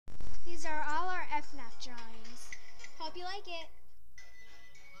these are all our FNAF drawings. Hope you like it.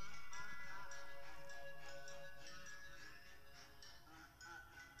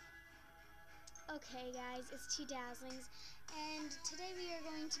 Okay guys, it's Two Dazzlings, and today we are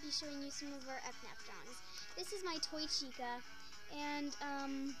going to be showing you some of our FNAF drawings. This is my toy Chica, and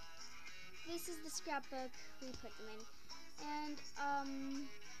this is the scrapbook we put them in. And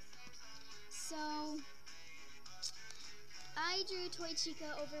so I drew Toy Chica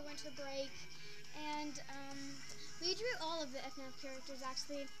over winter break, and we drew all of the FNAF characters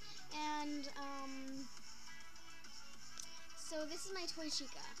actually, and so this is my Toy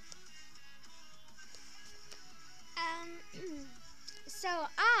Chica. So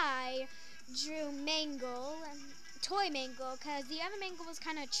I drew Mangle, Toy Mangle, because the other Mangle was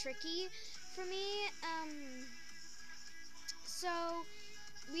kind of tricky for me. So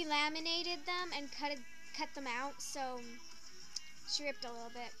we laminated them and cut them out. So she ripped a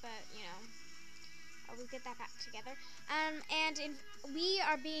little bit, but you know, we'll get that back together. We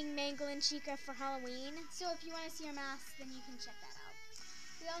are being Mangle and Chica for Halloween. So if you want to see our masks, then you can check that out.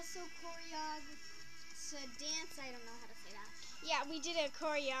 We also choreographed to dance. I don't know how to say that. Yeah, we did a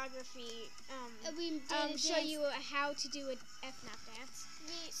choreography. We did show you how to do a FNAF dance.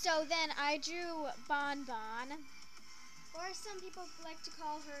 So then I drew Bon Bon, or some people like to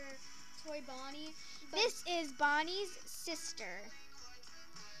call her Toy Bonnie. This is Bonnie's sister.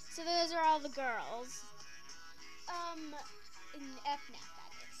 So those are all the girls. In FNAF,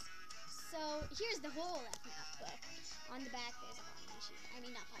 that is. So here's the whole FNAF book. On the back, there's a Bonnie and Chica. I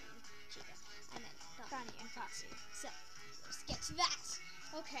mean, not Bonnie and Chica. I meant Bonnie and Foxy. So let's get to that.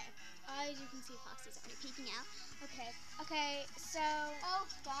 Okay. As you can see, Foxy's already peeking out. Okay. So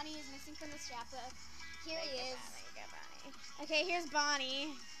Bonnie is missing from the scrapbook. Here he is. There you go, Bonnie. Okay, here's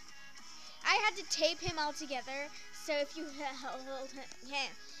Bonnie. I had to tape him all together, so if you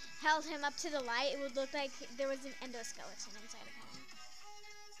held him up to the light, it would look like there was an endoskeleton inside of him.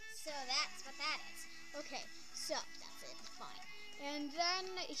 So that's what that is. Okay, so that's it. Fine. And then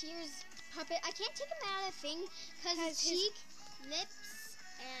here's Puppet. I can't take him out of the thing because his cheeks and lips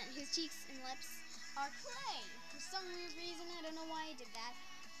are clay. For some weird reason, I don't know why I did that,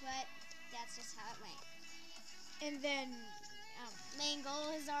 but that's just how it went. And then Mangle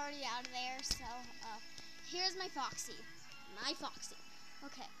is already out of there, so here's my Foxy.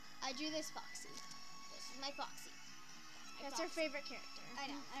 Okay, I drew this Foxy. This is my Foxy. That's our favorite character. I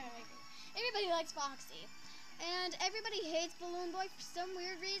know. Everybody likes Foxy. And everybody hates Balloon Boy for some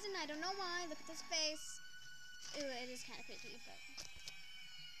weird reason. I don't know why. Look at this face. Ew, it is kind of creepy, but...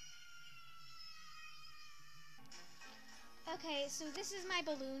 Okay, so this is my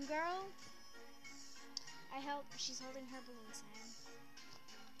balloon girl. She's holding her balloon sign.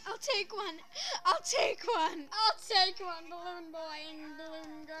 I'll take one, Balloon Boy and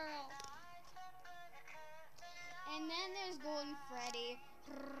Balloon Girl. And then there's Golden Freddy.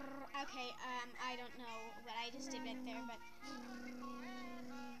 Okay, I don't know what I just did right there, but...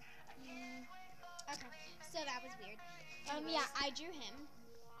 Okay, so that was weird. Yeah, I drew him.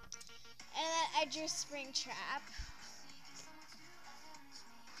 And then I drew Springtrap.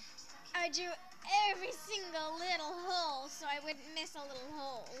 I drew every single little hole so I wouldn't miss a little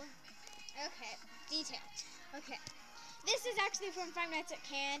hole. Okay, detail. Okay. This is actually from Five Nights at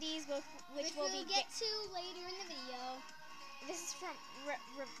Candy's, which we'll get to later in the video. This is from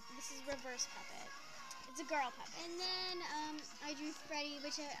this is Reverse Puppet. It's a girl puppet. And then I drew Freddy,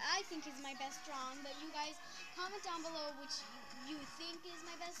 which I think is my best drawing. But you guys comment down below which you think is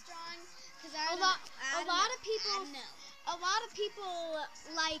my best drawing, because a lot of people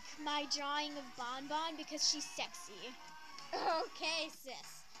like my drawing of Bon Bon because she's sexy. Okay,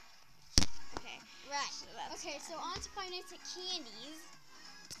 sis. Okay. Right. Okay, so on to Five Nights at Candy's.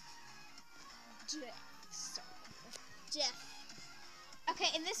 Jeff. Okay,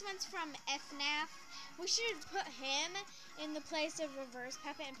 and this one's from FNAF. We should put him in the place of Reverse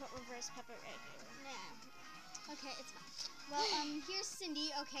Puppet and put Reverse Puppet right here. Nah. Okay, it's fine. Well, here's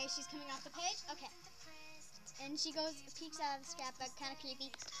Cindy. Okay, she's coming off the page. Okay. And she peeks out of the scrapbook, kind of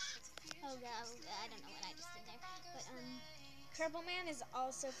creepy. Oh, God, I don't know what I just did there. But, Kerbal Man is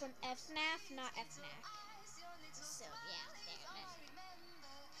also from FNAF, not FNAF. So, yeah, there.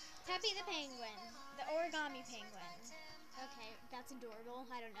 Peppy the Penguin, the origami penguin. Okay, that's adorable.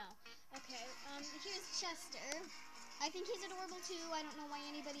 I don't know. Okay, here's Chester. I think he's adorable, too. I don't know why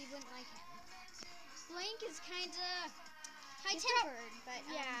anybody wouldn't like him. Blank is kind of high-tempered, but,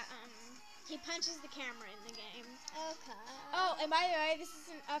 yeah, he punches the camera in the game. Okay. Oh, and by the way, this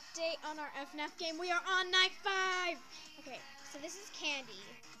is an update on our FNAF game. We are on night 5! Okay, so this is Candy.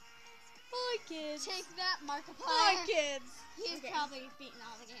 Hi, kids. Take that, Markiplier. Hi, kids. He's probably beaten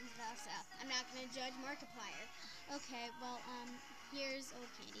all the games, though. so I'm not gonna judge Markiplier. Okay, well, here's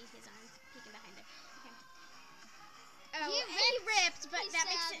old Candy. His arm's peeking behind her. Okay. Oh, he ripped, but that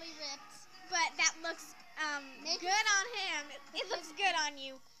makes it. Ripped. But that looks good on him. It looks good on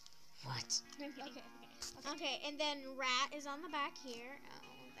you. What? Okay, and then Rat is on the back here. Oh,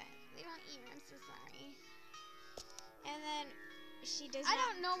 they don't eat. I'm so sorry. And then she does. I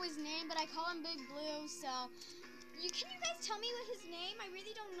don't know his name, but I call him Big Blue. So, can you guys tell me what his name? I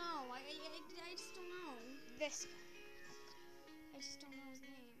really don't know. I just don't know. This guy. I just don't know his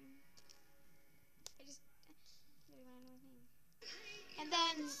name. I just really want to know his name. And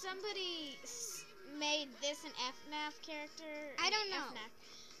then somebody made this an FNAF character. I don't know. FNAF.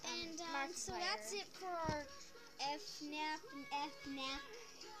 And so that's it for our FNAF and FNAF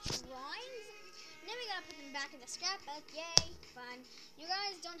drawings. And then we gotta put them back in the scrapbook. Yay, fun. You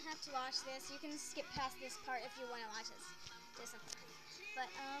guys don't have to watch this. You can skip past this part if you want to watch this.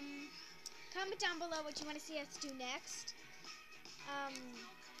 But comment down below what you want to see us do next.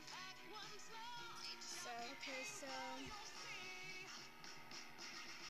 So